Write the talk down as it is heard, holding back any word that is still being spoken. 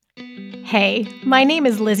Hey, my name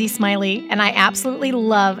is Lizzie Smiley, and I absolutely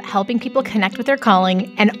love helping people connect with their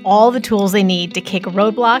calling and all the tools they need to kick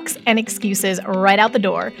roadblocks and excuses right out the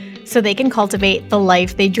door so they can cultivate the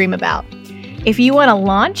life they dream about. If you want to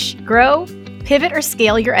launch, grow, pivot, or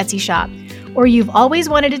scale your Etsy shop, or you've always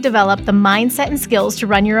wanted to develop the mindset and skills to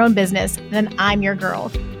run your own business, then I'm your girl.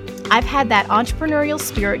 I've had that entrepreneurial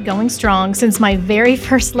spirit going strong since my very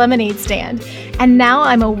first lemonade stand, and now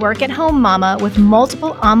I'm a work-at-home mama with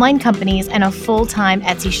multiple online companies and a full-time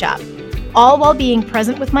Etsy shop, all while being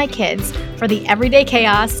present with my kids for the everyday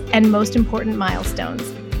chaos and most important milestones.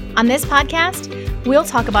 On this podcast, we'll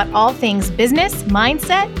talk about all things business,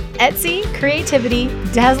 mindset, Etsy, creativity,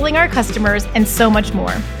 dazzling our customers, and so much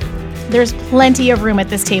more. There's plenty of room at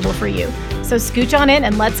this table for you, so scooch on in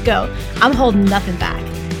and let's go. I'm holding nothing back.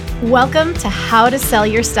 Welcome to How to Sell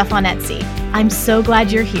Your Stuff on Etsy. I'm so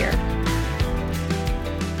glad you're here.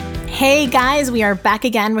 Hey guys, we are back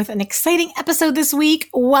again with an exciting episode this week.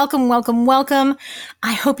 Welcome, welcome, welcome.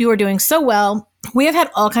 I hope you are doing so well. We have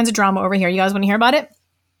had all kinds of drama over here. You guys want to hear about it?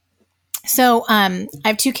 So I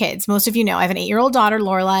have two kids. Most of you know I have an 8-year-old daughter,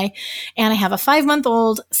 Lorelai, and I have a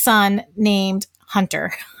 5-month-old son named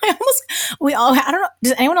Hunter. I don't know,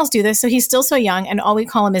 does anyone else do this? So he's still so young and all we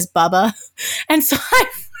call him is Bubba. And so I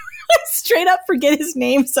straight up forget his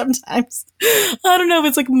name sometimes. I don't know if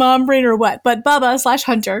it's like mom brain or what, but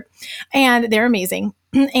Bubba/Hunter, and they're amazing.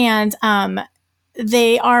 And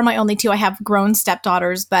they are my only two. I have grown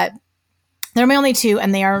stepdaughters, but they're my only two,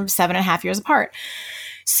 and they are 7.5 years apart.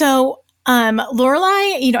 So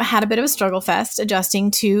Lorelai, had a bit of a struggle fest adjusting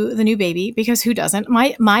to the new baby, because who doesn't?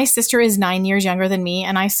 My sister is 9 years younger than me,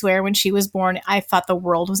 and I swear when she was born, I thought the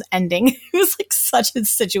world was ending. It was like such a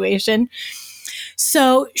situation.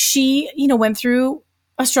 So she, went through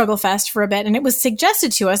a struggle fest for a bit, and it was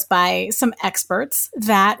suggested to us by some experts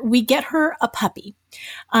that we get her a puppy.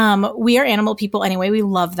 We are animal people anyway. We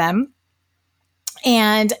love them.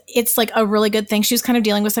 And it's like a really good thing. She was kind of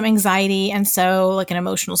dealing with some anxiety. And so like an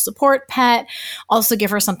emotional support pet, also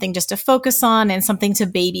give her something just to focus on and something to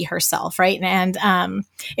baby herself. Right. And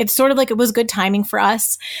it's sort of like it was good timing for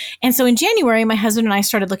us. And so in January, my husband and I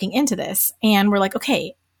started looking into this, and we're like,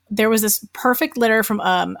 okay, there was this perfect litter from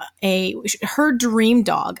her dream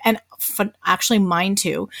dog, and actually mine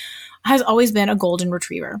too, has always been a golden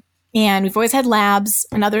retriever. And we've always had labs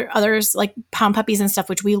and others like pound puppies and stuff,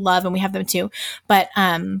 which we love, and we have them too. But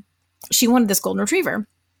she wanted this golden retriever,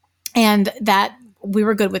 and that we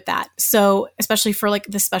were good with that. So especially for like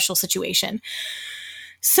this special situation.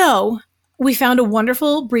 So we found a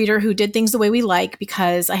wonderful breeder who did things the way we like,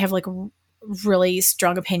 because I have like really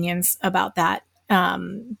strong opinions about that. I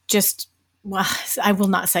will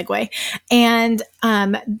not segue. And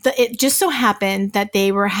it just so happened that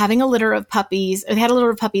they were having a litter of puppies. They had a litter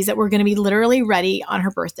of puppies that were going to be literally ready on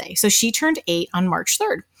her birthday. So she turned 8 on March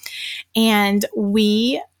 3rd. And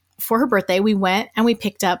for her birthday, we went and we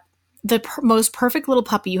picked up the most perfect little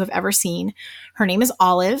puppy you have ever seen. Her name is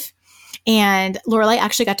Olive. And Lorelai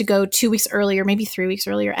actually got to go 2 weeks earlier, maybe 3 weeks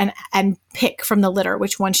earlier, and pick from the litter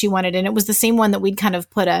which one she wanted. And it was the same one that we'd kind of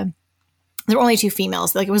there were only 2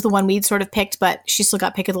 females. Like it was the one we'd sort of picked, but she still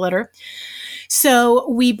got pick of the litter. So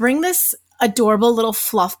we bring this adorable little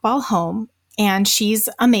fluff ball home, and she's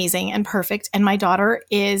amazing and perfect. And my daughter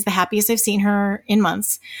is the happiest I've seen her in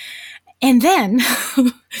months. And then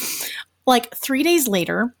like 3 days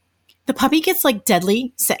later, the puppy gets like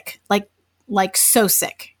deadly sick, like so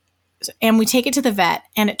sick. And we take it to the vet,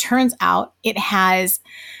 and it turns out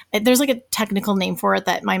there's like a technical name for it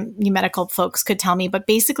that my medical folks could tell me, but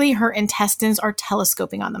basically her intestines are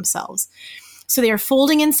telescoping on themselves. So they are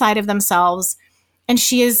folding inside of themselves, and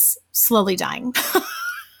she is slowly dying.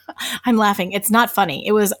 I'm laughing. It's not funny.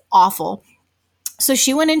 It was awful. So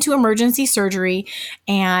she went into emergency surgery,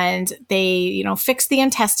 and they, fixed the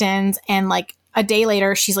intestines, and like a day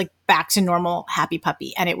later, she's like back to normal, happy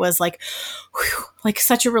puppy. And it was like, whew, like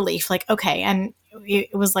such a relief, like, okay. And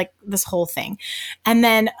it was like this whole thing. And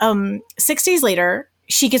then 6 days later,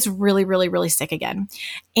 she gets really, really, really sick again.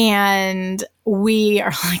 And we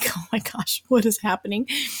are like, oh my gosh, what is happening?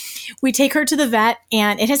 We take her to the vet,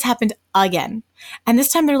 and it has happened again. And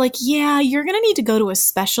this time they're like, yeah, you're going to need to go to a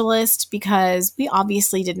specialist, because we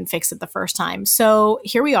obviously didn't fix it the first time. So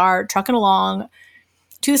here we are trucking along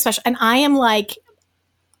to the special. And I am like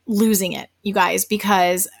losing it, you guys,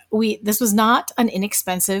 because this was not an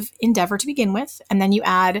inexpensive endeavor to begin with. And then you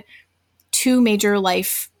add 2 major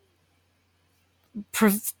life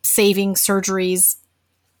saving surgeries.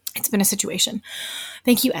 It's been a situation.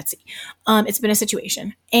 Thank you, Etsy. It's been a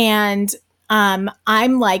situation. And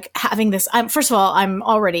I'm like having this, first of all, I'm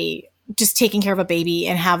already just taking care of a baby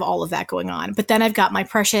and have all of that going on. But then I've got my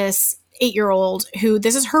precious 8-year-old who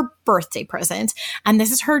this is her birthday present and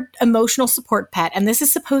this is her emotional support pet. And this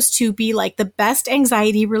is supposed to be like the best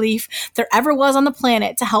anxiety relief there ever was on the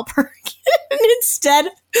planet to help her. And instead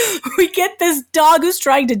we get this dog who's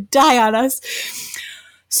trying to die on us.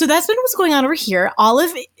 So that's been what's going on over here.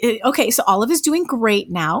 Olive is doing great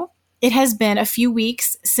now. It has been a few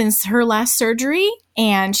weeks since her last surgery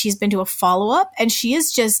and she's been to a follow-up and she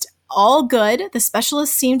is just all good. The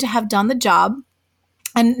specialists seem to have done the job.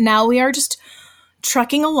 And now we are just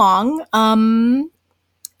trucking along. So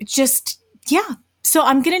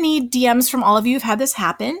I'm going to need DMs from all of you who've had this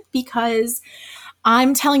happen because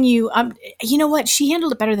I'm telling you, you know what? She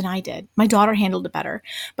handled it better than I did. My daughter handled it better.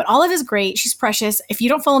 But Olive is great. She's precious. If you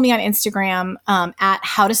don't follow me on Instagram at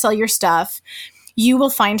How to Sell Your Stuff, you will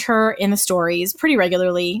find her in the stories pretty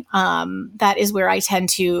regularly. That is where I tend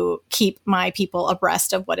to keep my people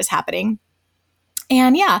abreast of what is happening.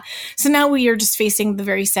 And yeah, so now we are just facing the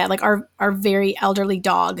very sad, like our very elderly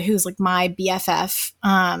dog, who's like my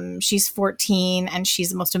BFF. She's 14 and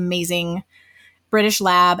she's the most amazing British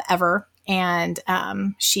lab ever. And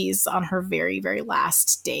she's on her very, very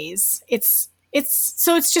last days. It's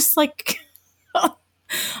just like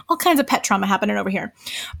all kinds of pet trauma happening over here.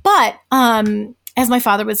 But as my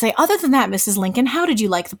father would say, other than that, Mrs. Lincoln, how did you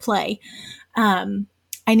like the play? I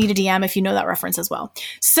need a DM if you know that reference as well.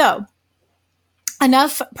 So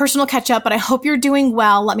enough personal catch up, but I hope you're doing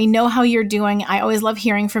well. Let me know how you're doing. I always love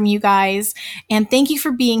hearing from you guys. And thank you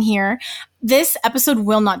for being here. This episode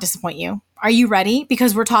will not disappoint you. Are you ready?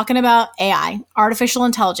 Because we're talking about AI, artificial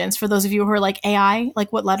intelligence. For those of you who are like AI,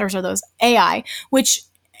 like what letters are those? AI, which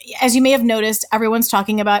as you may have noticed, everyone's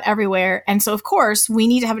talking about everywhere. And so of course we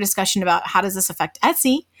need to have a discussion about how does this affect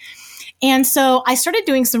Etsy? And so I started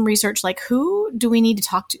doing some research, like who do we need to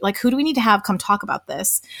talk to? Like who do we need to have come talk about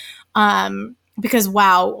this? Because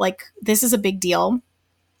wow, like this is a big deal.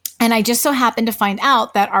 And I just so happened to find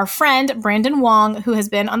out that our friend, Brandon Wong, who has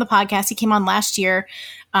been on the podcast, he came on last year.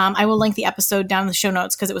 I will link the episode down in the show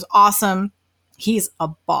notes because it was awesome. He's a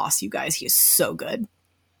boss, you guys. He is so good.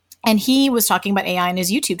 And he was talking about AI in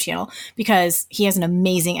his YouTube channel because he has an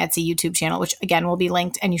amazing Etsy YouTube channel, which again will be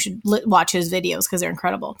linked and you should watch his videos because they're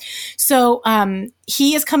incredible. So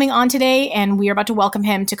he is coming on today and we are about to welcome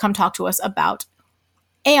him to come talk to us about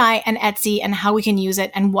AI and Etsy and how we can use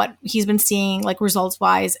it and what he's been seeing like results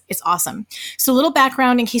wise. It's awesome. So a little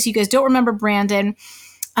background in case you guys don't remember Brandon.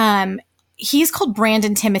 He's called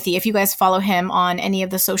Brandon Timothy. If you guys follow him on any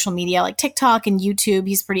of the social media like TikTok and YouTube,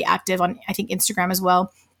 he's pretty active on, I think, Instagram as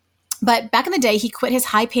well. But back in the day, he quit his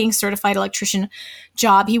high-paying certified electrician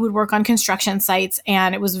job. He would work on construction sites,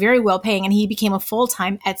 and it was very well-paying, and he became a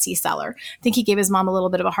full-time Etsy seller. I think he gave his mom a little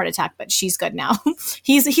bit of a heart attack, but she's good now.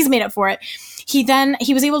 He's made up for it. He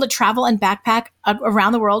was able to travel and backpack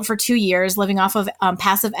around the world for 2 years, living off of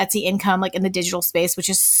passive Etsy income, like in the digital space, which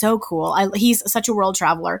is so cool. He's such a world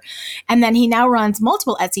traveler. And then he now runs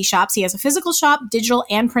multiple Etsy shops. He has a physical shop, digital,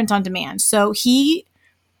 and print on demand. So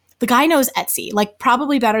the guy knows Etsy, like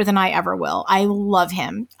probably better than I ever will. I love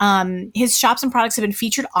him. His shops and products have been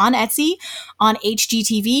featured on Etsy, on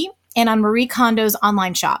HGTV, and on Marie Kondo's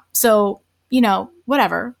online shop. So,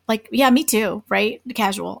 whatever. Like, yeah, me too, right?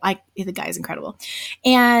 Casual. The guy's incredible.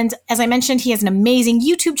 And as I mentioned, he has an amazing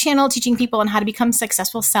YouTube channel teaching people on how to become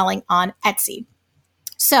successful selling on Etsy.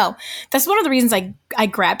 So that's one of the reasons I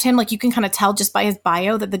grabbed him. Like you can kind of tell just by his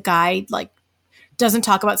bio that the guy doesn't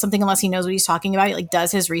talk about something unless he knows what he's talking about. He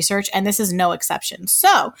does his research, and this is no exception.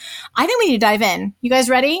 So I think we need to dive in. You guys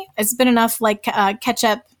ready? It's been enough catch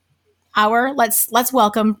up hour. Let's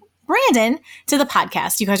welcome Brandon to the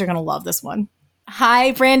podcast. You guys are going to love this one.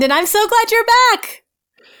 Hi, Brandon. I'm so glad you're back.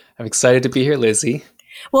 I'm excited to be here, Lizzie.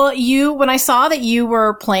 Well, when I saw that you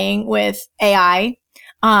were playing with AI,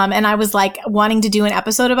 and I was wanting to do an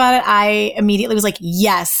episode about it, I immediately was like,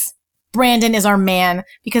 yes, Brandon is our man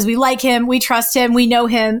because we like him, we trust him, we know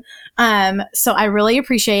him. So I really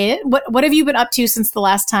appreciate it. What have you been up to since the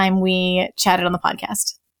last time we chatted on the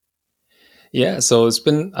podcast? Yeah, so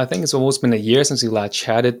I think it's almost been a year since we last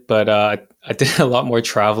chatted, but I did a lot more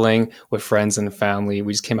traveling with friends and family.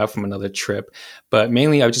 We just came out from another trip, but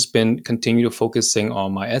mainly I've just been continue to focusing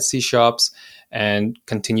on my Etsy shops and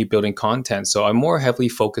continue building content. So I'm more heavily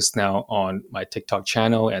focused now on my TikTok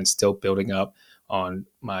channel and still building up on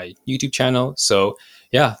my YouTube channel. So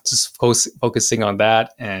yeah, just focusing on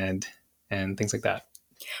that and things like that.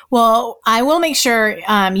 Well, I will make sure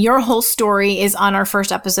your whole story is on our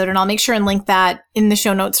first episode, and I'll make sure and link that in the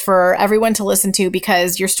show notes for everyone to listen to,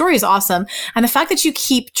 because your story is awesome. And the fact that you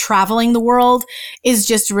keep traveling the world is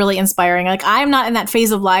just really inspiring. Like, I'm not in that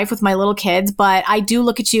phase of life with my little kids, but I do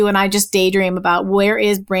look at you and I just daydream about where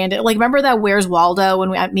is Brandon. Like, remember that Where's Waldo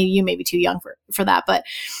when maybe you may be too young for that, but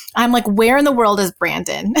I'm like, where in the world is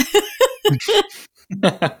Brandon?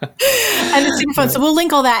 And it's super fun. So we'll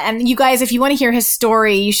link all that. And you guys, if you want to hear his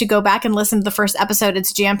story, you should go back and listen to the first episode.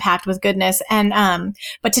 It's jam-packed with goodness. And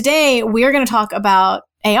but today we're going to talk about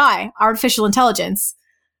AI, artificial intelligence.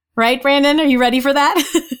 Right, Brandon? Are you ready for that?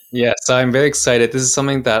 Yeah, so I'm very excited. This is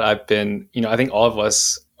something that I've been, I think all of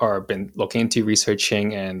us are been looking into,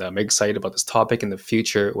 researching, and I'm excited about this topic in the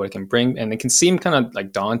future, what it can bring. And it can seem kind of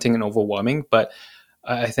like daunting and overwhelming, but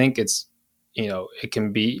I think it's, it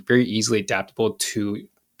can be very easily adaptable to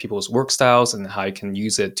people's work styles and how you can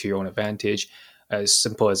use it to your own advantage, as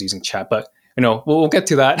simple as using chat. But we'll get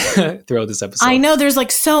to that throughout this episode. I know there's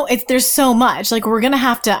there's so much. Like, we're gonna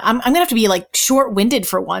have to. I'm gonna have to be like short-winded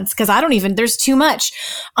for once, because there's too much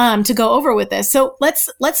to go over with this. So let's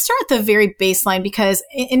start at the very baseline, because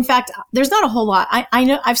in fact there's not a whole lot. I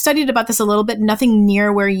know I've studied about this a little bit. Nothing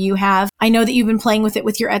near where you have. I know that you've been playing with it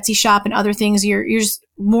with your Etsy shop and other things. You're just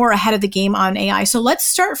more ahead of the game on AI. So let's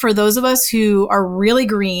start, for those of us who are really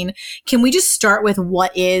green. Can we just start with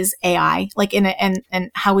what is AI, like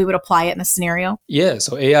and how we would apply it in a scenario? Yeah,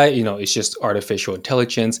 so AI, is just artificial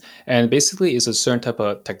intelligence, and basically it's a certain type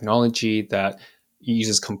of technology that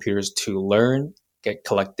uses computers to learn,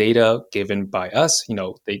 collect data given by us.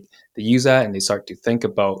 They use that and they start to think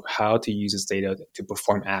about how to use this data to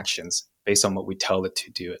perform actions based on what we tell it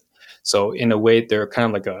to do it. So in a way, they're kind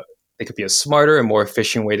of like they could be a smarter and more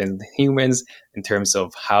efficient way than humans in terms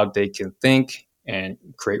of how they can think and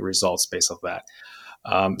create results based off that.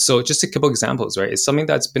 So just a couple examples, right? It's something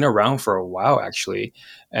that's been around for a while, actually.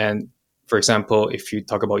 And for example, if you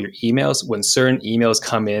talk about your emails, when certain emails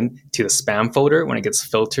come in to the spam folder, when it gets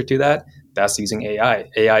filtered to that, that's using AI.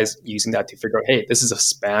 AI is using that to figure out, hey, this is a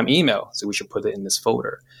spam email, so we should put it in this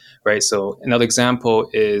folder, right? So another example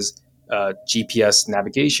is GPS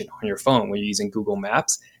navigation on your phone when you're using Google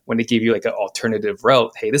Maps. When they give you like an alternative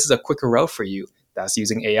route, hey, this is a quicker route for you. That's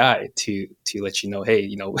using AI to let you know,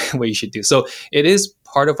 hey, what you should do. So it is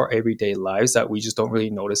part of our everyday lives that we just don't really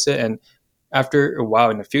notice it. And after a while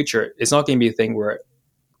in the future, it's not going to be a thing where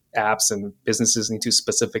apps and businesses need to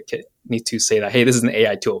say that, hey, this is an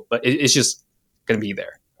AI tool, but it's just going to be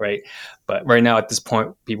there, right? But right now at this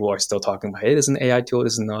point, people are still talking about, hey, this is an AI tool,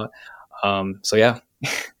 this is not. So yeah.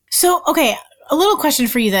 So, okay, a little question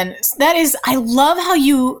for you then. That is, I love how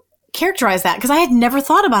you characterize that, because I had never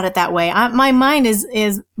thought about it that way. My mind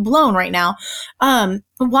is blown right now. Why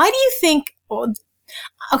do you think?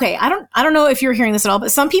 Okay, I don't know if you're hearing this at all,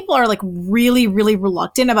 but some people are like really, really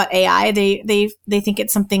reluctant about AI. They think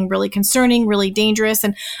it's something really concerning, really dangerous,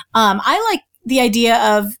 and I like the idea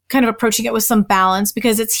of kind of approaching it with some balance,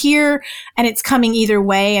 because it's here and it's coming either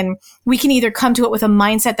way, and we can either come to it with a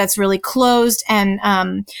mindset that's really closed and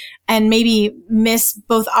maybe miss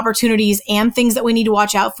both opportunities and things that we need to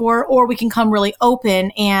watch out for, or we can come really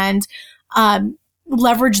open and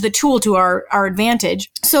leverage the tool to our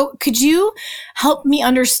advantage. So could you help me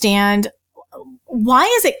understand, why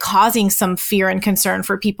is it causing some fear and concern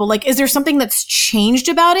for people? Like, is there something that's changed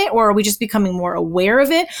about it, or are we just becoming more aware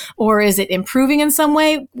of it, or is it improving in some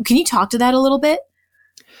way? Can you talk to that a little bit?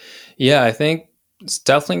 Yeah, I think it's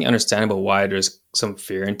definitely understandable why there's some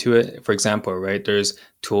fear into it. For example, right, there's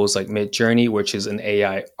tools like Midjourney, which is an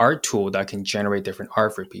AI art tool that can generate different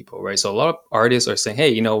art for people, right? So a lot of artists are saying,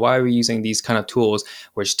 hey, why are we using these kind of tools,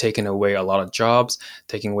 which taking away a lot of jobs,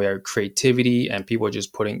 taking away our creativity, and people are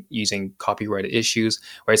just using copyrighted issues,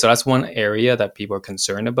 right? So that's one area that people are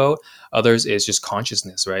concerned about. Others is just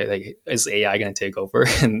consciousness, right? Like, is AI going to take over?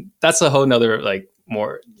 And that's a whole nother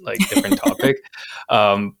more different topic.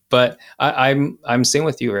 But I'm same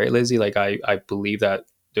with you, right, Lizzie? Like, I believe that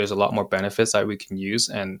there's a lot more benefits that we can use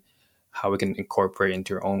and how we can incorporate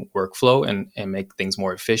into our own workflow and make things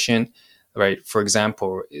more efficient, right? For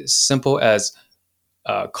example, as simple as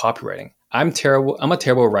copywriting. I'm a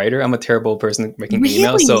terrible writer. I'm a terrible person making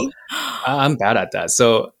emails. So I'm bad at that.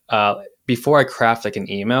 So before I craft like an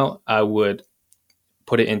email, I would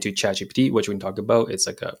put it into ChatGPT, which we can talk about. It's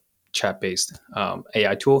like a chat-based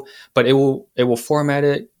AI tool, but it will format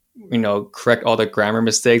it, correct all the grammar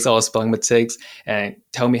mistakes, all the spelling mistakes, and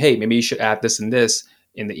tell me, hey, maybe you should add this and this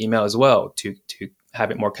in the email as well to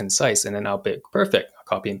have it more concise. And then I'll be perfect. I'll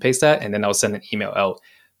copy and paste that, and then I'll send an email out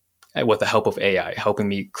with the help of AI, helping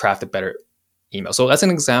me craft a better email. So that's an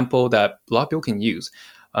example that a lot of people can use.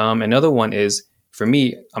 Another one is for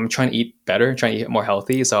me, I'm trying to eat better, trying to eat more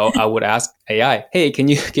healthy. So I would ask AI, hey, can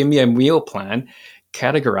you give me a meal plan?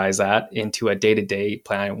 Categorize that into a day-to-day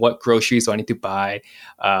plan. What groceries do I need to buy?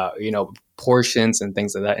 Portions and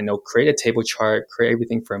things like that. And it'll create a table chart, create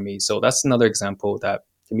everything for me. So that's another example that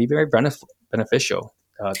can be very beneficial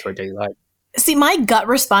to our daily life. See, my gut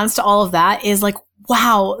response to all of that is like,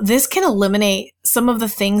 wow, this can eliminate some of the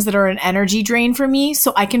things that are an energy drain for me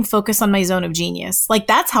so I can focus on my zone of genius. Like,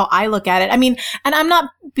 that's how I look at it. I mean, and I'm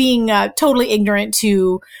not being totally ignorant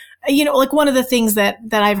to, like one of the things that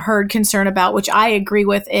I've heard concern about, which I agree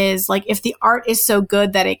with, is like, if the art is so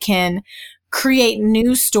good that it can create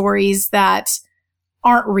news stories that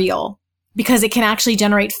aren't real, because it can actually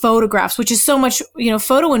generate photographs, which is so much,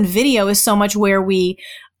 photo and video is so much where we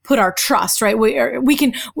put our trust, right? We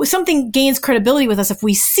can, something gains credibility with us if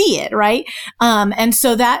we see it, right? And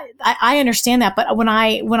so that I understand that, but when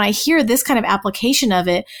I hear this kind of application of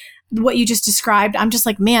it, what you just described, I'm just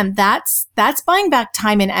like, man, that's buying back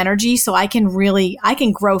time and energy, so I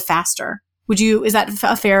can grow faster. Is that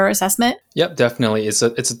a fair assessment? Yep, definitely. It's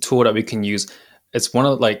a tool that we can use. It's one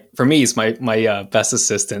of, like, for me, it's my best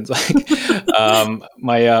assistant. Like,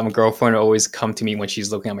 my girlfriend will always come to me when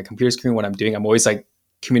she's looking at my computer screen, what I'm doing. I'm always like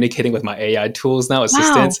communicating with my AI tools now,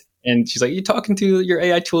 assistants. Wow. And she's like, you're talking to your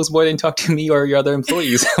AI tools more than you talk to me or your other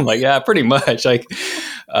employees. I'm like, yeah, pretty much. Like,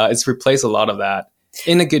 it's replaced a lot of that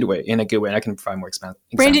in a good way. And I can provide more examples.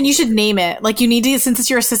 Brandon, you should name it. Like, you need to, since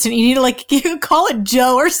it's your assistant, you need to like call it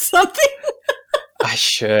Joe or something. I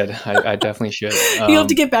should. I definitely should. You'll have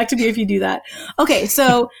to get back to me if you do that. Okay,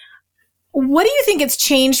 so what do you think it's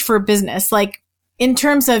changed for business? Like, in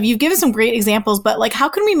terms of, you've given some great examples, but like, how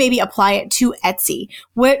can we maybe apply it to Etsy?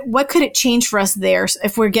 What could it change for us there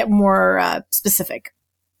if we get more specific?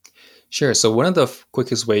 Sure. So one of the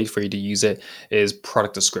quickest ways for you to use it is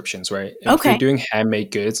product descriptions, right? Okay. If you're doing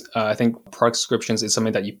handmade goods, I think product descriptions is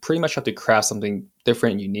something that you pretty much have to craft something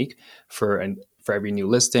different and unique for every new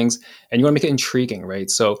listings, and you want to make it intriguing, right?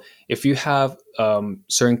 So if you have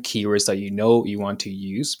certain keywords that you want to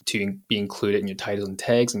use to be included in your titles and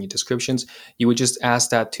tags and your descriptions, you would just ask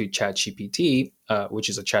that to ChatGPT, which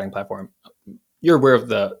is a chatting platform. You're aware of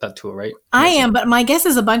that tool, right? I am, but my guess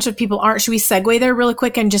is a bunch of people aren't. Should we segue there really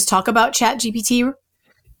quick and just talk about ChatGPT?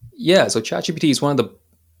 Yeah, so ChatGPT is one of the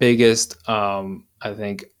biggest, I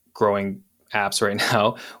think, growing apps right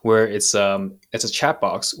now, where it's a chat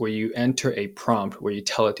box where you enter a prompt where you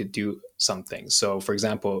tell it to do something. So, for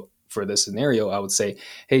example, for this scenario, I would say,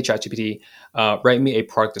 "Hey, ChatGPT, write me a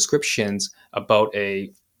product descriptions about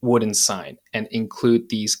a wooden sign and include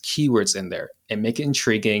these keywords in there and make it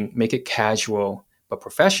intriguing, make it casual but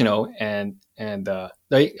professional." And you can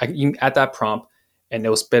add that prompt, and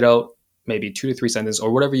it'll spit out maybe 2 to 3 sentences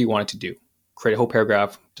or whatever you want it to do. Create a whole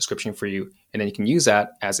paragraph description for you, and then you can use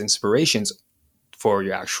that as inspirations for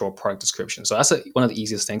your actual product description. So that's one of the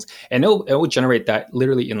easiest things, and it will generate that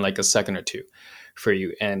literally in like a second or two for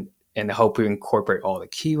you, and help you incorporate all the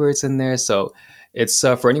keywords in there. So it's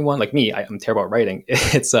for anyone like me. I'm terrible at writing.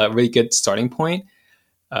 It's a really good starting point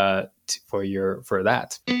for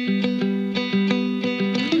that.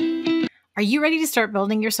 Are you ready to start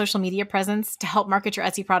building your social media presence to help market your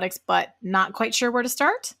Etsy products, but not quite sure where to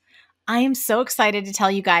start? I am so excited to tell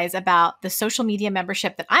you guys about the social media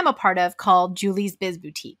membership that I'm a part of called Julie's Biz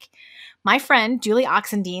Boutique. My friend, Julie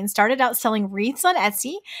Oxendine, started out selling wreaths on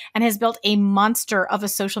Etsy and has built a monster of a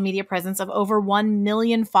social media presence of over 1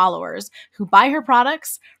 million followers who buy her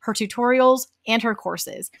products, her tutorials, and her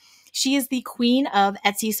courses. She is the queen of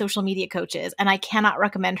Etsy social media coaches, and I cannot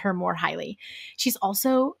recommend her more highly. She's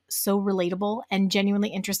also so relatable and genuinely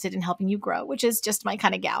interested in helping you grow, which is just my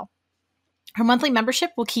kind of gal. Her monthly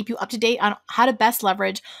membership will keep you up to date on how to best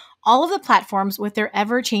leverage all of the platforms with their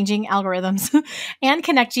ever-changing algorithms and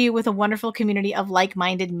connect you with a wonderful community of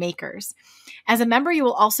like-minded makers. As a member, you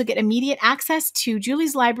will also get immediate access to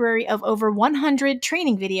Julie's library of over 100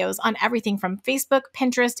 training videos on everything from Facebook,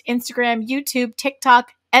 Pinterest, Instagram, YouTube,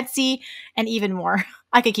 TikTok, Etsy, and even more.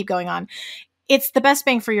 I could keep going on. It's the best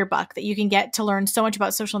bang for your buck that you can get to learn so much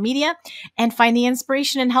about social media and find the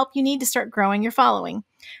inspiration and help you need to start growing your following.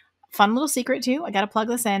 Fun little secret too, I got to plug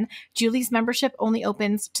this in. Julie's membership only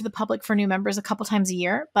opens to the public for new members a couple times a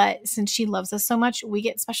year, but since she loves us so much, we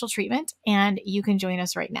get special treatment and you can join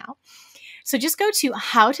us right now. So just go to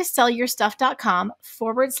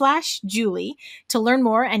howtosellyourstuff.com/Julie to learn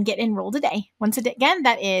more and get enrolled today. Once again,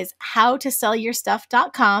 that is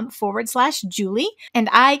howtosellyourstuff.com/Julie. And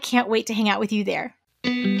I can't wait to hang out with you there.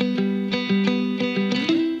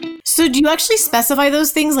 So do you actually specify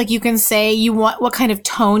those things? Like you can say you want what kind of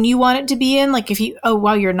tone you want it to be in? Like if you, oh,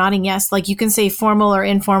 wow, you're nodding yes. Like you can say formal or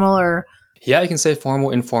informal or. Yeah, you can say formal,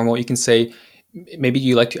 informal. You can say maybe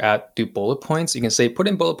you like to do bullet points. You can say put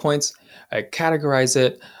in bullet points, categorize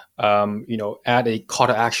it. Add a call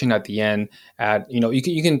to action at the end. Add, you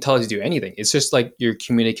can tell it to do anything. It's just like you're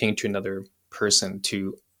communicating to another person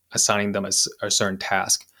to assigning them a certain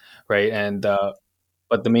task, right? And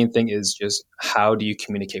but the main thing is just how do you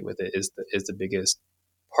communicate with it is the biggest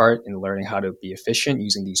part in learning how to be efficient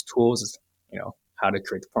using these tools. Is how to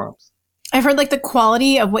create the prompts. I've heard like the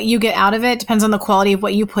quality of what you get out of it depends on the quality of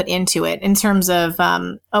what you put into it in terms of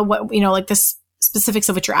what like the specifics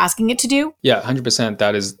of what you're asking it to do. Yeah, 100%.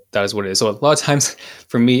 That is what it is. So a lot of times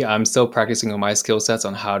for me, I'm still practicing on my skill sets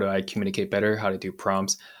on how do I communicate better, how to do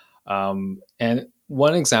prompts. And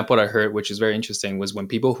one example that I heard, which is very interesting, was when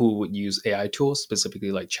people who would use AI tools,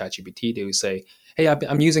 specifically like ChatGPT, they would say, "Hey,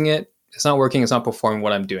 I'm using it. It's not working. It's not performing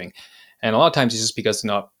what I'm doing." And a lot of times it's just because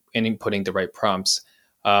they're not inputting the right prompts.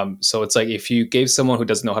 So it's like if you gave someone who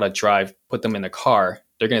doesn't know how to drive, put them in a car,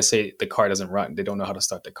 they're going to say the car doesn't run. They don't know how to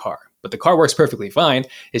start the car. But the car works perfectly fine.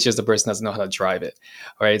 It's just the person doesn't know how to drive it.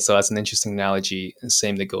 All right. So that's an interesting analogy. And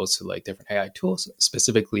same that goes to like different AI tools,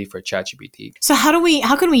 specifically for ChatGPT. So how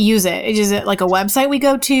can we use it? Is it like a website we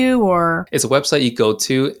go to, or? It's a website you go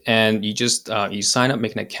to and you just, you sign up,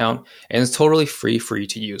 make an account, and it's totally free for you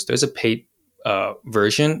to use. There's a paid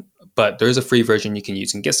version, but there's a free version you can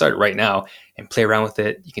use and get started right now and play around with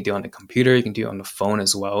it. You can do it on the computer. You can do it on the phone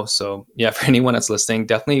as well. So yeah, for anyone that's listening,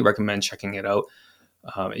 definitely recommend checking it out.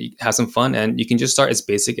 Have some fun, and you can just start as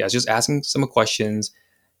basic as just asking some questions.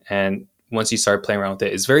 And once you start playing around with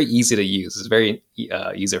it, it's very easy to use. It's very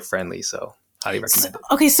user friendly. So highly recommend it.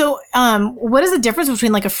 Okay, so what is the difference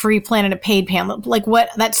between like a free plan and a paid plan? Like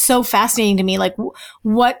that's so fascinating to me. Like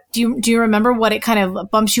what do you remember what it kind of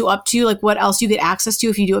bumps you up to? Like what else you get access to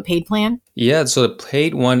if you do a paid plan? Yeah, so the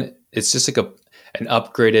paid one, it's just like an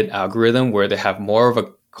upgraded algorithm where they have more of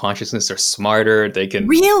a consciousness. They're smarter. They can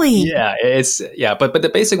really, but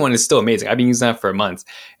the basic one is still amazing. I've been using that for a month,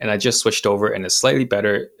 and I just switched over, and it's slightly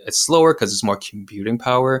better. It's slower because it's more computing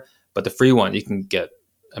power, but the free one you can get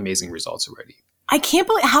amazing results already. I can't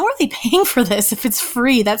believe, how are they paying for this if it's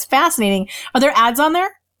free? That's fascinating. Are there ads on there?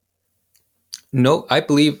 No, I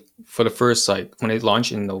believe for the first, like when it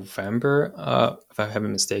launched in November, if I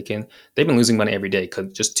haven't mistaken, they've been losing money every day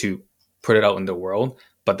just to put it out in the world.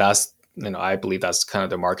 But that's, I believe that's kind of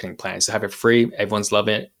their marketing plan, is to have it free. Everyone's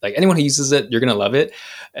loving it. Like anyone who uses it, you're going to love it.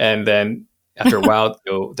 And then after a while,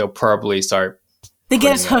 they'll probably start. They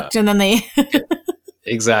get us hooked and then they.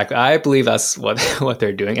 Exactly. I believe that's what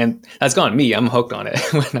they're doing. And that's gone me. I'm hooked on it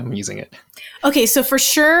when I'm using it. Okay. So for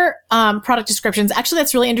sure, product descriptions. Actually,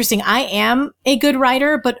 that's really interesting. I am a good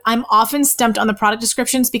writer, but I'm often stumped on the product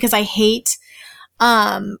descriptions because I hate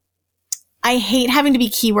having to be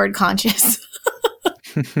keyword conscious.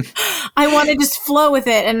 I want to just flow with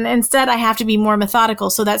it. And instead I have to be more methodical.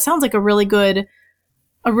 So that sounds like a really good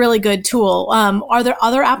tool. Are there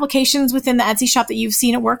other applications within the Etsy shop that you've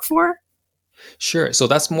seen it work for? Sure. So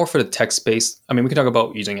that's more for the tech space. I mean, we can talk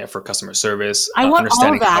about using it for customer service. I want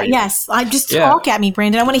all of that. Yes. Talk at me,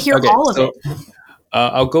 Brandon. I want to hear all of it.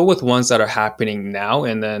 I'll go with ones that are happening now.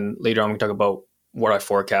 And then later on, we can talk about what I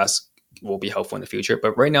forecast will be helpful in the future.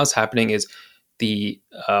 But right now what's happening is the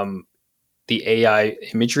AI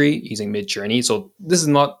imagery using Midjourney. So this is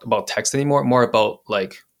not about text anymore, more about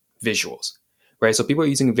like visuals, right? So people are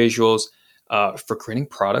using visuals for creating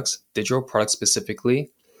products, digital products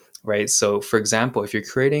specifically. Right. So, for example, if you're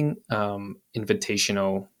creating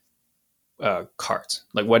invitational cards,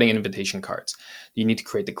 like wedding invitation cards, you need to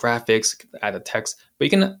create the graphics, add the text.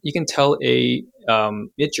 But you can tell a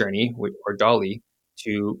Midjourney or DALL-E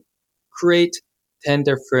to create 10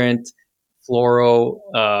 different floral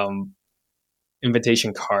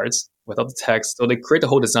invitation cards without the text. So they create the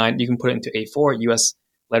whole design. You can put it into A4 US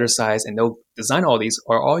letter size, and they'll design all these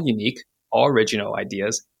are all unique, all original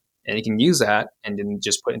ideas. And you can use that and then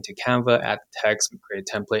just put it into Canva, add the text, create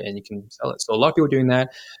a template, and you can sell it. So a lot of people are doing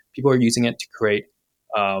that. People are using it to create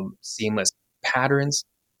seamless patterns,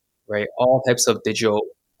 right? All types of digital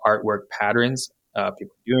artwork patterns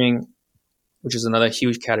people are doing, which is another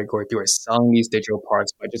huge category. People are selling these digital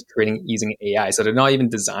parts by just using AI. So they're not even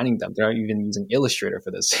designing them. They're not even using Illustrator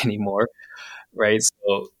for this anymore, right?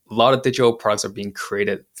 So a lot of digital products are being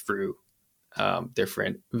created through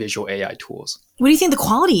different visual AI tools. What do you think the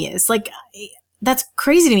quality is? Like, that's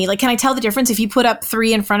crazy to me. Like, can I tell the difference if you put up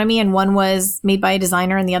 3 in front of me and one was made by a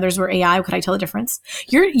designer and the others were AI? Could I tell the difference?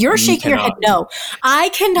 You're shaking your head. No, I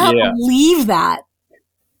cannot believe that.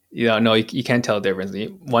 Yeah, no, you can't tell the difference.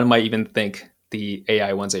 One might even think the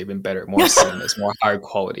AI ones are even better, more seamless, more higher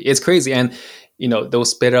quality. It's crazy. And, they'll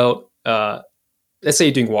spit out, let's say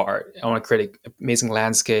you're doing wall art. I want to create an amazing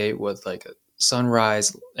landscape with like a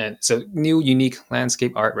sunrise, and it's a new unique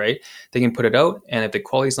landscape art, right? They can put it out, and if the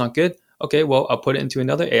quality is not good, okay, well, I'll put it into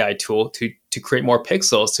another AI tool to create more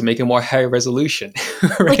pixels to make it more high resolution,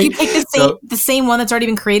 right? Like you pick the same one that's already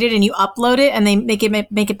been created and you upload it and they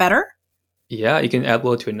make it better? Yeah, you can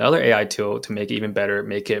upload to another AI tool to make it even better,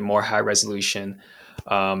 make it more high resolution.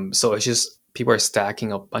 So it's just people are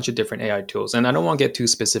stacking a bunch of different AI tools. And I don't want to get too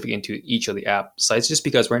specific into each of the app sites just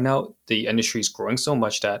because right now the industry is growing so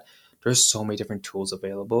much that there's so many different tools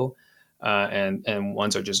available. And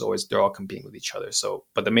ones are just always, they're all competing with each other. So,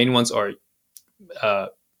 but the main ones are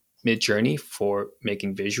Midjourney for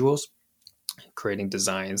making visuals, creating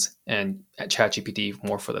designs, and ChatGPT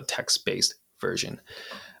more for the text-based version.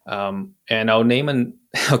 And I'll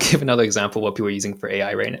give another example. What people are using for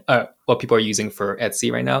AI right now, what people are using for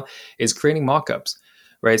Etsy right now is creating mockups,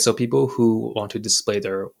 right? So people who want to display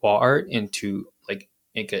their wall art into like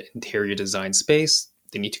an interior design space,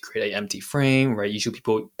 they need to create an empty frame, right? Usually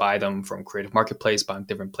people buy them from Creative Marketplace, buy them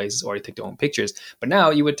different places, or they take their own pictures. But now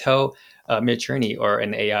you would tell Midjourney or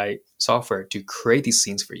an AI software to create these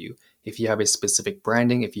scenes for you. If you have a specific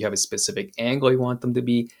branding, if you have a specific angle you want them to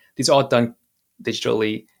be, these are all done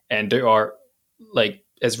digitally, and they are like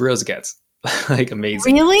as real as it gets. Like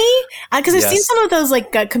amazing. Really? Because I've seen some of those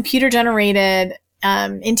like computer generated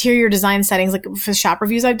interior design settings, like for shop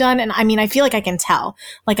reviews I've done, and I mean, I feel like I can tell.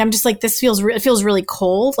 Like I'm just like, this it feels really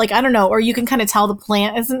cold. Like I don't know, or you can kind of tell the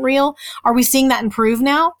plant isn't real. Are we seeing that improve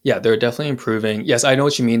now? Yeah, they're definitely improving. Yes, I know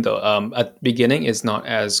what you mean though. At the beginning, it's not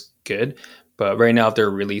as good, but right now they're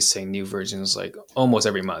releasing new versions like almost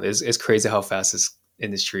every month. It's crazy how fast this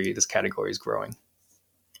category is growing.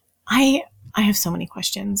 I have so many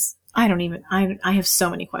questions. I have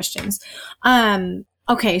so many questions.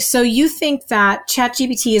 Okay, so you think that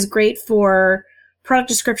ChatGPT is great for product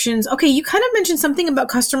descriptions. Okay, you kind of mentioned something about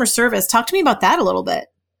customer service. Talk to me about that a little bit.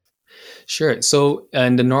 Sure. So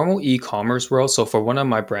in the normal e-commerce world, so for one of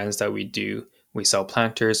my brands that we sell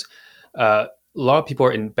planters. A lot of people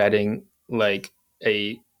are embedding like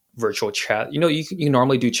a virtual chat. You can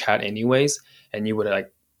normally do chat anyways, and you would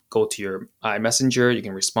like go to your iMessenger, you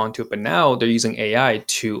can respond to it. But now they're using AI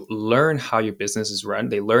to learn how your business is run.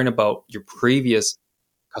 They learn about your previous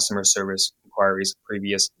customer service inquiries,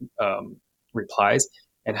 previous replies,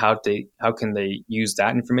 and how can they use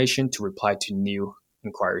that information to reply to new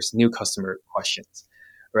inquiries, new customer questions,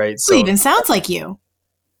 right? So it even sounds like you.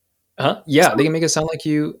 Yeah, they can make it sound like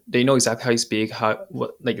you. They know exactly how you speak,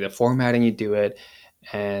 like the formatting you do it,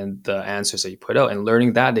 and the answers that you put out. And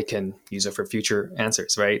learning that, they can use it for future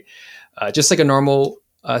answers, right? Just like a normal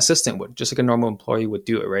assistant would, just like a normal employee would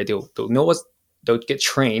do it, right? They'll know they'll get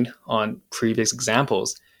trained on previous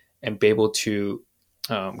examples and be able to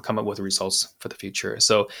come up with results for the future.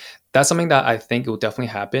 So that's something that I think will definitely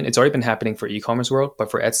happen. It's already been happening for e-commerce world, but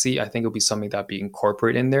for Etsy, I think it'll be something that be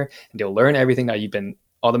incorporated in there, and they'll learn everything that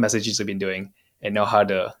all the messages you've been doing, and know how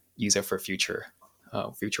to use it for future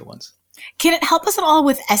ones. Can it help us at all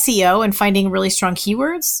with SEO and finding really strong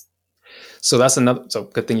keywords? So that's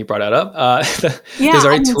good thing you brought that up.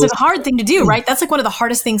 It's a hard thing to do, right? That's like one of the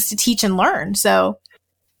hardest things to teach and learn. So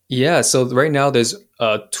yeah, so right now there's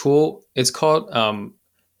a tool. It's called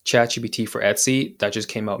ChatGPT for Etsy that just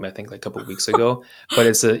came out, I think, like a couple of weeks ago. But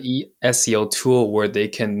it's a SEO tool where they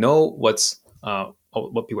can know what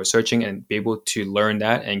people are searching and be able to learn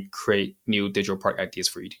that and create new digital product ideas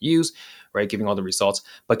for you to use, right? Giving all the results.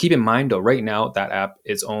 But keep in mind though, right now that app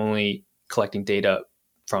is only collecting data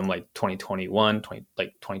from like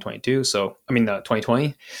 2022. So,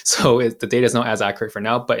 2020. So the data is not as accurate for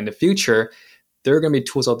now, but in the future, there are going to be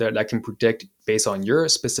tools out there that can predict based on your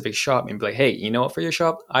specific shop and be like, hey, you know what, for your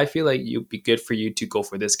shop, I feel like it'd be good for you to go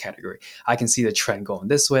for this category. I can see the trend going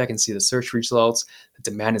this way. I can see the search results. The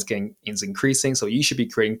demand is increasing. So you should be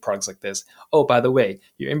creating products like this. Oh, by the way,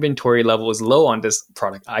 your inventory level is low on this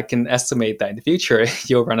product. I can estimate that in the future,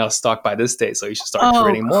 you'll run out of stock by this day. So you should start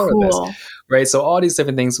creating more of this, right? So all these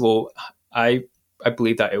different things I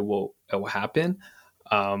believe that it will happen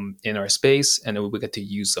in our space, and we will get to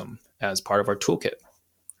use them as part of our toolkit.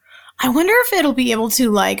 I wonder if it'll be able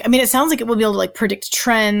to it sounds like it will be able to predict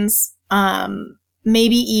trends,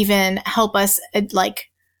 maybe even help us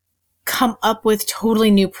come up with totally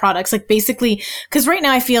new products. Like basically, because right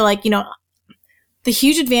now I feel like, the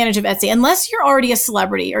huge advantage of Etsy, unless you're already a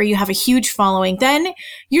celebrity or you have a huge following, then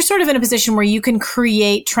you're sort of in a position where you can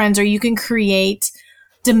create trends or you can create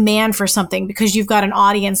demand for something because you've got an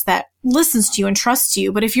audience that listens to you and trusts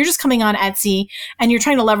you. But if you're just coming on Etsy and you're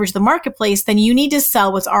trying to leverage the marketplace, then you need to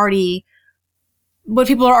sell what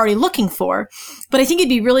people are already looking for. But I think it'd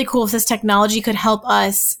be really cool if this technology could help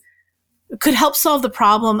solve the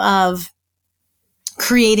problem of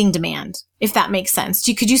creating demand, if that makes sense.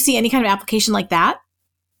 Could you see any kind of application like that?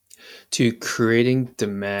 To creating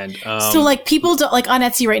demand. So like people don't, like on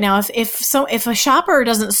Etsy right now, if a shopper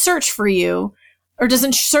doesn't search for you or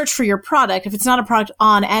doesn't search for your product, if it's not a product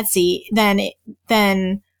on Etsy,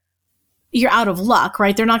 then you're out of luck,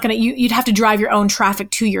 right? They're not going to, you'd have to drive your own traffic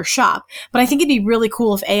to your shop. But I think it'd be really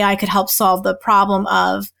cool if AI could help solve the problem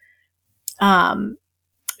of,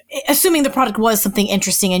 assuming the product was something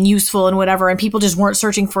interesting and useful and whatever, and people just weren't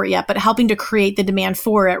searching for it yet, but helping to create the demand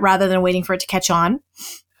for it rather than waiting for it to catch on.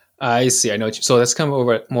 I see. I know. So that's kind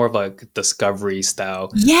of more of a discovery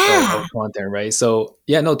style of content, right? So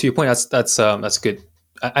yeah, no, to your point, that's good.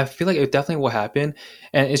 I feel like it definitely will happen.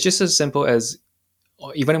 And it's just as simple as,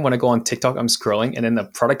 even when I go on TikTok, I'm scrolling and then the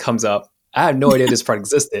product comes up. I had no idea this product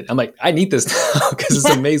existed. I'm like, I need this now because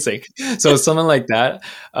it's amazing. So something like that.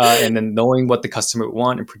 And then knowing what the customer would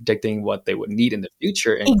want and predicting what they would need in the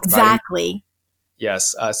future. And exactly.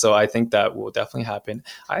 Yes. So I think that will definitely happen.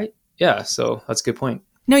 So that's a good point.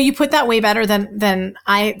 No, you put that way better than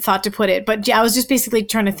I thought to put it. But I was just basically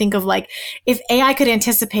trying to think of like, if AI could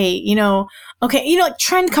anticipate, like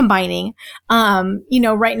trend combining,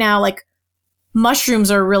 right now, like mushrooms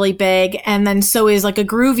are really big. And then so is like a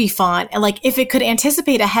groovy font. And like, if it could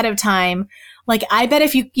anticipate ahead of time, like I bet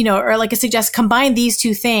if or like suggest combine these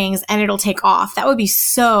two things and it'll take off. That would be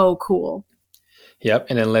so cool. Yep.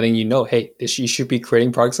 And then letting you know, hey, you should be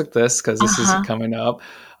creating products like this because this is coming up.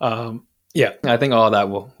 Yeah, I think all that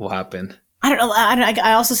will happen. I don't know.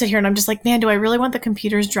 I also sit here and I'm just like, man, do I really want the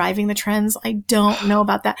computers driving the trends? I don't know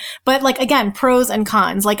about that. But like, again, pros and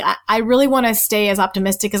cons. Like, I really want to stay as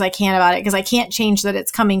optimistic as I can about it because I can't change that it's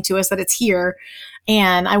coming to us, that it's here.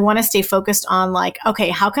 And I want to stay focused on like, okay,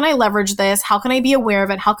 how can I leverage this? How can I be aware of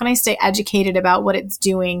it? How can I stay educated about what it's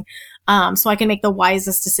doing so I can make the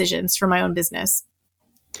wisest decisions for my own business?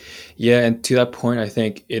 Yeah, and to that point, I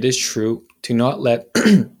think it is true to not let...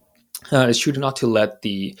 it's true not to let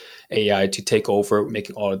the AI to take over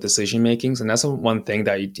making all the decision makings. And that's one thing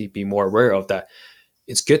that you need to be more aware of, that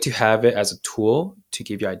it's good to have it as a tool to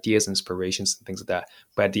give you ideas, inspirations, and things like that.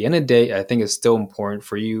 But at the end of the day, I think it's still important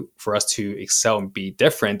for us to excel and be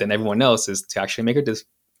different than everyone else, is to actually make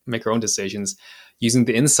our own decisions using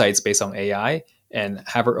the insights based on AI and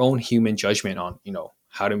have our own human judgment on,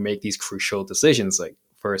 how to make these crucial decisions like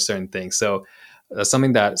for a certain thing. So that's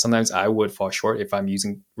something that sometimes I would fall short if I'm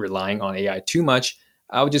relying on AI too much.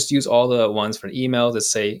 I would just use all the ones for the email to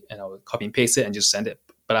say, and I would copy and paste it and just send it.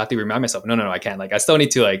 But I have to remind myself, no, I can't. Like, I still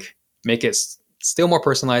need to like make it still more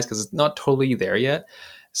personalized because it's not totally there yet.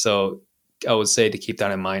 So I would say to keep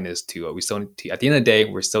that in mind is we still need to, at the end of the day,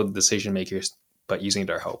 we're still the decision makers, but using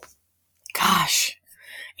their help. Gosh,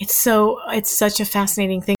 it's such a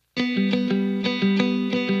fascinating thing.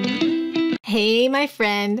 Hey, my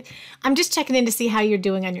friend. I'm just checking in to see how you're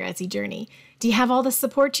doing on your Etsy journey. Do you have all the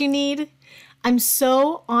support you need? I'm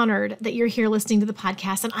so honored that you're here listening to the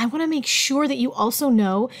podcast, and I want to make sure that you also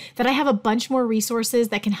know that I have a bunch more resources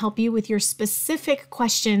that can help you with your specific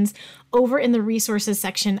questions over in the resources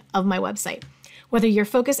section of my website. Whether your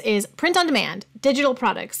focus is print on demand, digital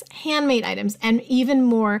products, handmade items, and even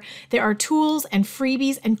more, there are tools and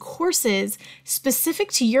freebies and courses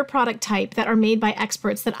specific to your product type that are made by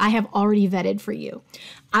experts that I have already vetted for you.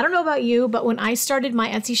 I don't know about you, but when I started my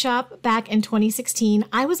Etsy shop back in 2016,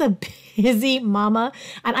 I was a busy mama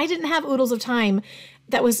and I didn't have oodles of time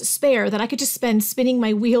that was spare that I could just spend spinning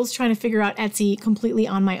my wheels trying to figure out Etsy completely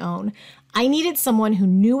on my own. I needed someone who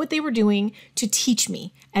knew what they were doing to teach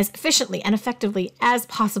me as efficiently and effectively as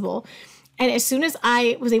possible. And as soon as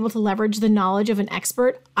I was able to leverage the knowledge of an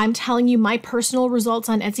expert, I'm telling you, my personal results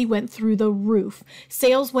on Etsy went through the roof.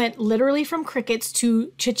 Sales went literally from crickets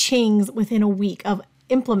to cha-chings within a week of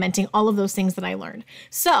implementing all of those things that I learned.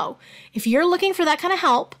 So if you're looking for that kind of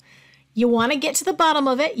help, you want to get to the bottom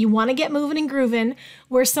of it, you want to get moving and grooving,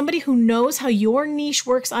 where somebody who knows how your niche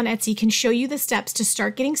works on Etsy can show you the steps to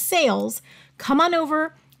start getting sales, come on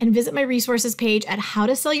over and visit my resources page at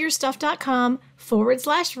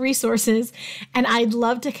howtosellyourstuff.com/resources. And I'd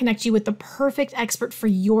love to connect you with the perfect expert for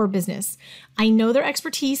your business. I know their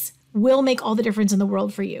expertise will make all the difference in the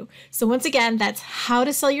world for you. So once again, that's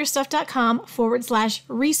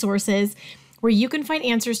howtosellyourstuff.com/resources, where you can find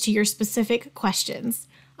answers to your specific questions.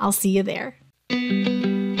 I'll see you there.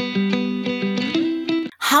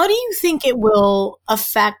 How do you think it will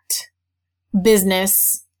affect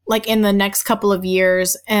business, like in the next couple of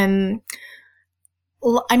years? And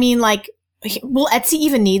I mean, like, will Etsy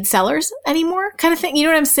even need sellers anymore? Kind of thing. You know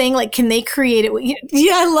what I'm saying? Like, can they create it?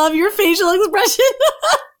 Yeah, I love your facial expression.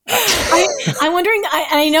 I'm wondering,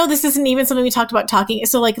 I know this isn't even something we talked about talking.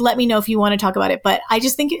 So like, let me know if you want to talk about it, but I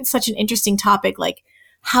just think it's such an interesting topic. Like,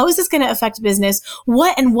 how is this going to affect business?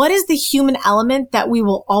 What is the human element that we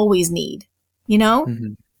will always need? You know?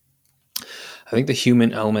 Mhm. I think the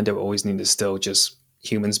human element that we always need is still just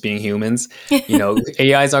humans being humans.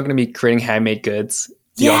 AI is not going to be creating handmade goods,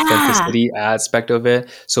 the Yeah. authenticity aspect of it.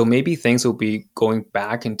 So maybe things will be going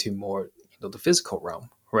back into more, the physical realm,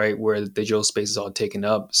 right? Where the digital space is all taken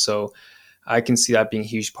up. So I can see that being a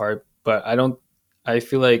huge part, but I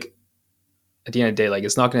feel like at the end of the day, like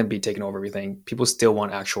it's not going to be taking over everything. People still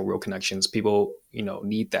want actual real connections. People,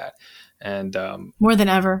 need that. And More than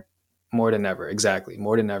ever. more than ever, exactly,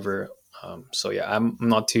 more than ever. So yeah, I'm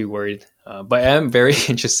not too worried, but I am very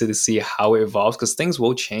interested to see how it evolves because things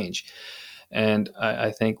will change, and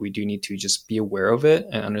I think we do need to just be aware of it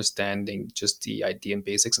and understanding just the idea and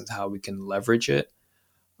basics and how we can leverage it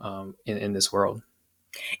in this world.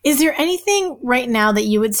 Is there anything right now that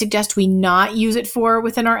you would suggest we not use it for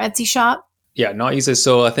within our Etsy shop? Yeah, not easy.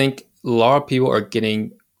 So I think a lot of people are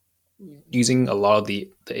using a lot of the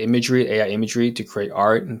imagery, AI imagery to create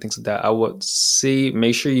art and things like that. I would say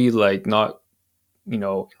make sure you like not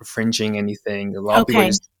infringing anything. A lot of people are Okay.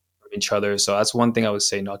 just each other, so that's one thing I would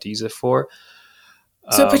say not to use it for.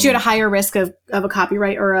 So it puts you at a Um, higher risk of a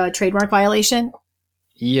copyright or a trademark violation?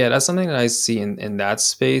 yeah, that's something that I see in that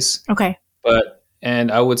space. Okay.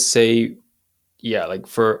 And I would say, yeah, like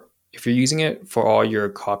for if you're using it for all your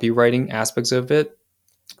copywriting aspects of it,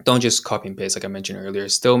 don't just copy and paste like I mentioned earlier.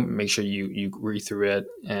 Still make sure you read through it,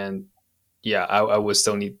 and yeah, I would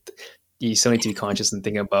still need you still need to be conscious and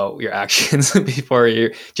think about your actions before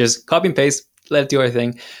you just copy and paste, let it do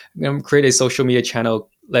everything. Create a social media channel,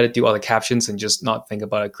 let it do all the captions and just not think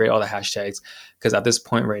about it, create all the hashtags. Because at this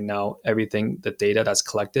point right now, everything, the data that's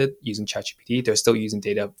collected using ChatGPT, they're still using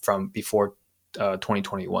data from before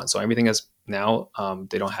 2021. So everything is now,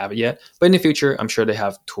 they don't have it yet. But in the future, I'm sure they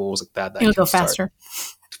have tools like that It'll go can start faster.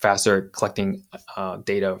 faster collecting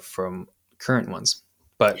data from current ones.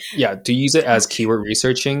 But yeah, to use it as keyword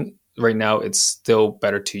researching, right now it's still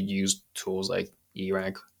better to use tools like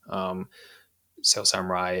eRank, Sales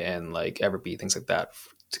Samurai, and like Everbee, things like that,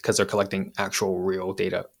 because they're collecting actual real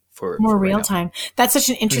data More for right real now. time. That's such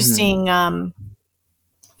an Mhm. interesting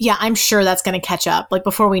yeah, I'm sure that's going to catch up. Like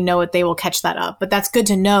before we know it, they will catch that up. But that's good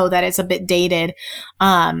to know that it's a bit dated.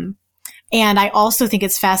 Um, and I also think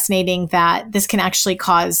it's fascinating that this can actually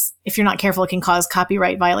cause, if you're not careful, it can cause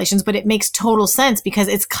copyright violations, but it makes total sense because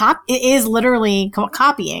it is literally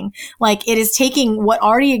copying. Like it is taking what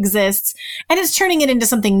already exists and it's turning it into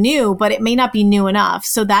something new, but it may not be new enough.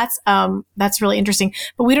 So that's really interesting,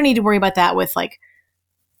 but we don't need to worry about that with like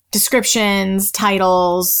descriptions,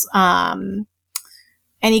 titles,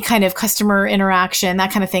 any kind of customer interaction,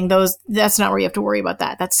 that kind of thing. That's not where you have to worry about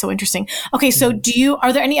that. That's so interesting. Okay. So Mhm.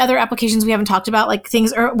 are there any other applications we haven't talked about, like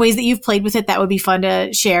things or ways that you've played with it that would be fun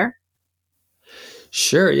to share?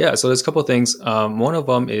 Sure, yeah. So there's a couple of things. One of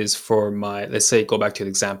them is for my, let's say, go back to the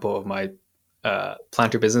example of my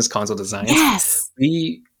planter business, Console Designs. Yes.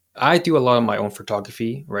 We, I do a lot of my own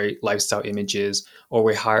photography, right? Lifestyle images, or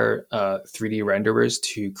we hire 3D renderers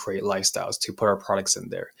to create lifestyles to put our products in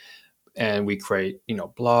there, and we create,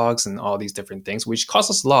 blogs and all these different things, which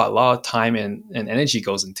costs us a lot of time and energy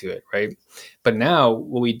goes into it, right? But now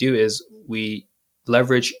what we do is we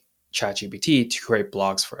leverage ChatGPT to create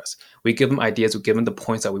blogs for us. We give them ideas, we give them the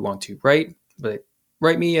points that we want to write. But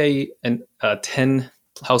write me a 10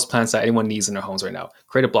 house plants that anyone needs in their homes right now.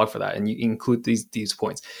 Create a blog for that, and you include these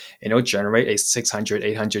points, and it'll generate a 600,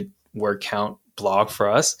 800 word count blog for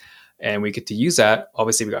us, and we get to use that.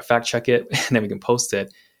 Obviously, we got to fact check it, and then we can post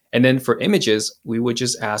it. And then for images, we would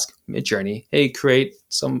just ask Midjourney, hey, create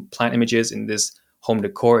some plant images in this home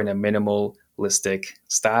decor in a minimalistic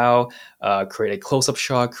style, create a close-up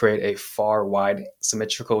shot, create a far wide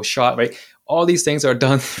symmetrical shot, right? All these things are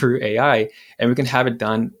done through AI, and we can have it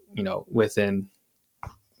done, within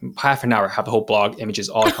half an hour, have the whole blog images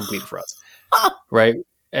all complete for us, right?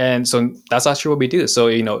 And so that's actually what we do. So,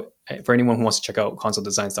 for anyone who wants to check out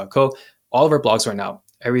consoledesigns.co, all of our blogs right now,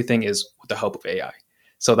 everything is with the help of AI.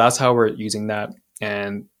 So that's how we're using that.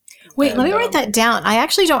 And Wait, let and me write that down. I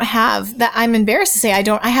actually don't have that. I'm embarrassed to say I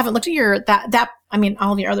haven't looked at I mean,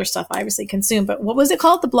 all of your other stuff I obviously consume, but what was it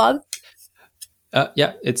called? The blog?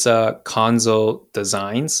 yeah, it's Console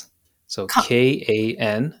Designs. So Co-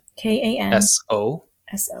 KANSO KANSO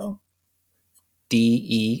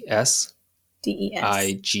DESIGNS DES.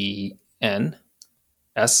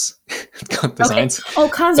 Okay. designs Oh,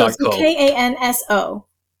 Conzo. dot So co. KANSO.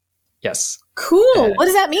 Yes. Cool. And, What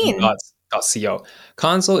does that and mean? .co.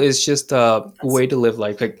 Console is just a way to live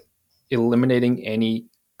life, like eliminating any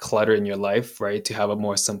clutter in your life, right? To have a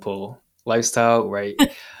more simple lifestyle, right?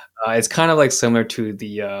 It's kind of like similar to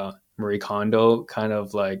the Marie Kondo, kind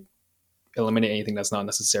of like eliminate anything that's not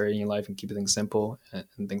necessary in your life and keep things simple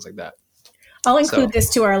and things like that. I'll include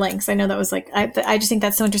this to our links. I know that was like, I just think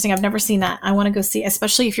that's so interesting. I've never seen that. I want to go see,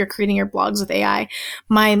 especially if you're creating your blogs with AI.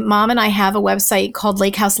 My mom and I have a website called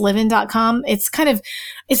lakehouselivin.com. It's kind of,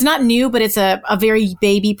 it's not new, but it's a very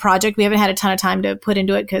baby project. We haven't had a ton of time to put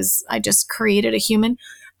into it because I just created a human.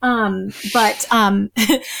 But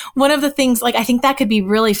one of the things, like, I think that could be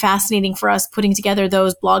really fascinating for us, putting together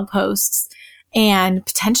those blog posts and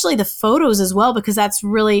potentially the photos as well, because that's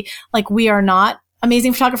really, like, we are not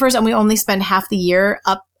amazing photographers and we only spend half the year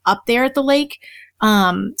up there at the lake.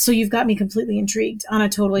 So you've got me completely intrigued on a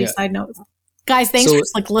totally side note. Guys, thanks for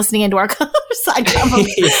just like listening into our side convo.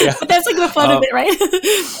 Yeah. But that's like the fun of it, right?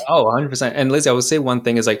 100%. And Lizzie, I would say one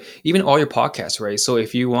thing is like, even all your podcasts, right? So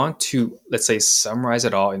if you want to, let's say, summarize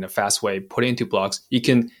it all in a fast way, put it into blogs, you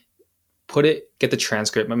can get the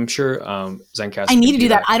transcript. I'm sure Zencastr. I need to do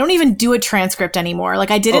that. I don't even do a transcript anymore. Like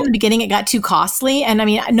I did it in the beginning, it got too costly. And I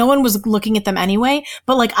mean, no one was looking at them anyway,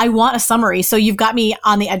 but like I want a summary. So you've got me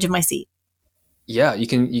on the edge of my seat. Yeah, you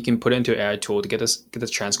can put it into an AI tool to get this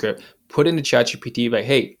transcript, put it into ChatGPT, like,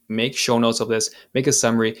 hey, make show notes of this, make a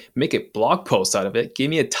summary, make a blog post out of it, give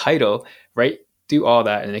me a title, right? Do all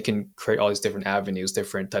that, and it can create all these different avenues,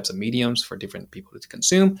 different types of mediums for different people to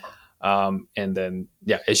consume. And then,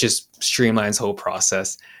 it just streamlines the whole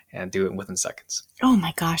process and do it within seconds. Oh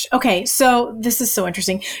my gosh. Okay. So this is so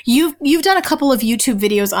interesting. You've done a couple of YouTube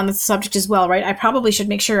videos on the subject as well, right? I probably should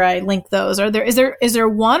make sure I link those. Is there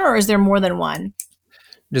one or is there more than one?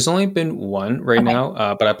 There's only been one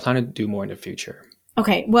now, but I plan to do more in the future.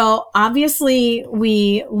 Okay. Well, obviously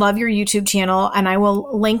we love your YouTube channel and I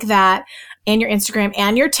will link that and your Instagram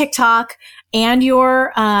and your TikTok and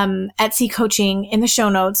your Etsy coaching in the show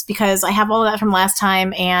notes because I have all of that from last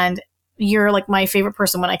time and you're like my favorite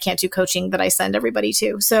person when I can't do coaching that I send everybody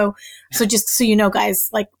to. So just so you know, guys,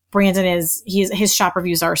 like Brandon his shop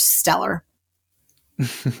reviews are stellar.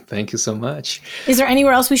 Thank you so much. Is there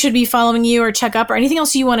anywhere else we should be following you or check up or anything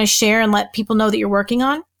else you want to share and let people know that you're working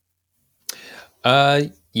on?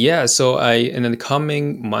 So in the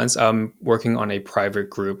coming months, I'm working on a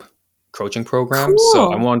private group coaching program. Cool.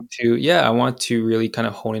 So I want to really kind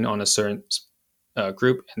of hone in on a certain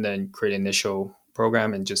group and then create an initial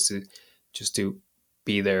program and just to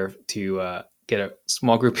be there to get a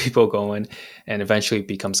small group of people going and eventually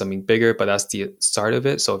become something bigger. But that's the start of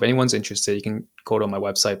it. So if anyone's interested, you can go to my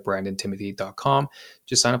website, brandontimothy.com,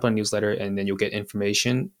 just sign up on a newsletter and then you'll get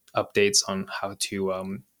information, updates on how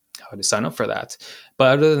to sign up for that.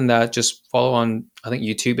 But other than that, just follow on, I think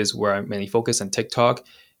YouTube is where I mainly focus, and TikTok.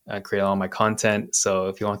 I create all my content. So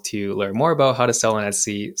if you want to learn more about how to sell on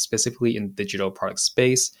Etsy, specifically in digital product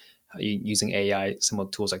space, using AI, similar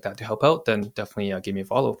tools like that to help out, then definitely give me a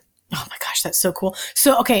follow. Oh my gosh, that's so cool.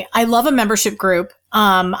 So, okay, I love a membership group.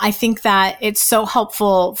 I think that it's so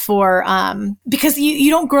helpful for, because you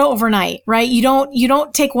don't grow overnight, right? You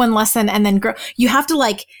don't take one lesson and then grow. You have to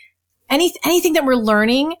like, anything that we're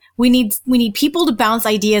learning, we need people to bounce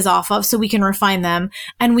ideas off of so we can refine them.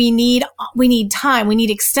 And we need time. We need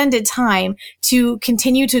extended time to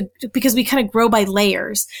continue because we kind of grow by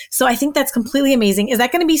layers. So I think that's completely amazing. Is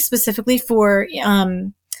that going to be specifically for,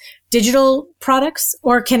 digital products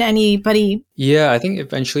or can anybody? Yeah, I think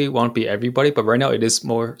eventually it won't be everybody, but right now it is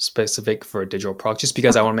more specific for digital products just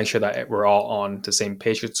because I want to make sure that we're all on the same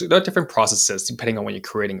page. There are different processes depending on what you're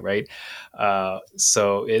creating, right?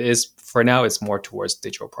 So it is, for now, it's more towards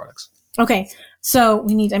digital products. Okay. So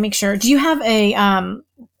we need to make sure, do you have a,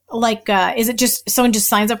 is it just someone just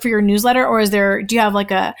signs up for your newsletter or do you have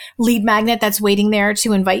like a lead magnet that's waiting there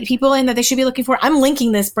to invite people in that they should be looking for? I'm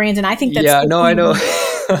linking this, Brandon. I think that's I know.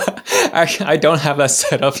 I don't have that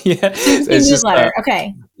set up yet. It's newsletter.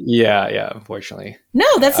 Okay. Yeah, unfortunately. No,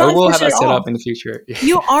 that's not. I will have that set up in the future.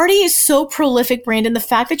 You already is so prolific, Brandon. The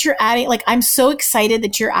fact that you're adding, like, I'm so excited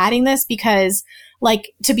that you're adding this because,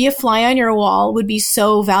 like, to be a fly on your wall would be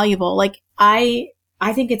so valuable. Like, I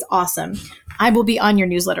think it's awesome. I will be on your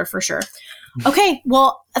newsletter for sure. Okay.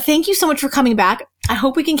 Well, thank you so much for coming back. I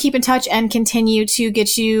hope we can keep in touch and continue to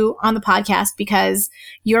get you on the podcast because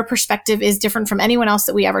your perspective is different from anyone else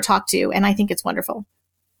that we ever talked to. And I think it's wonderful.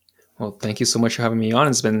 Well, thank you so much for having me on.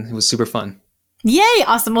 It was super fun. Yay.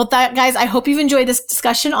 Awesome. Well, guys, I hope you've enjoyed this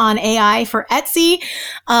discussion on AI for Etsy.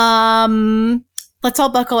 Let's all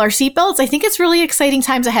buckle our seatbelts. I think it's really exciting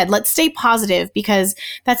times ahead. Let's stay positive because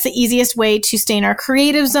that's the easiest way to stay in our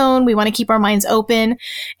creative zone. We want to keep our minds open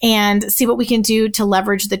and see what we can do to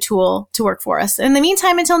leverage the tool to work for us. In the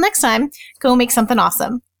meantime, until next time, go make something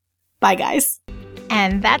awesome. Bye, guys.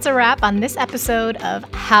 And that's a wrap on this episode of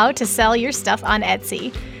How to Sell Your Stuff on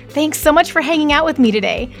Etsy. Thanks so much for hanging out with me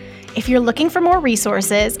today. If you're looking for more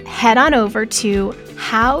resources, head on over to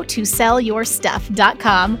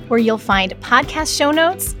howtosellyourstuff.com, where you'll find podcast show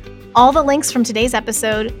notes, all the links from today's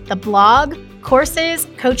episode, the blog, courses,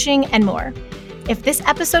 coaching, and more. If this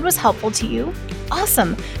episode was helpful to you,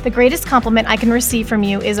 awesome. The greatest compliment I can receive from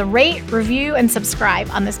you is a rate, review, and subscribe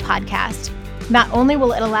on this podcast. Not only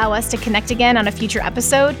will it allow us to connect again on a future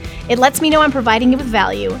episode, it lets me know I'm providing you with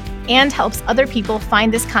value and helps other people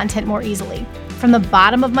find this content more easily. From the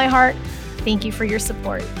bottom of my heart, thank you for your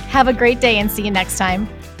support. Have a great day and see you next time.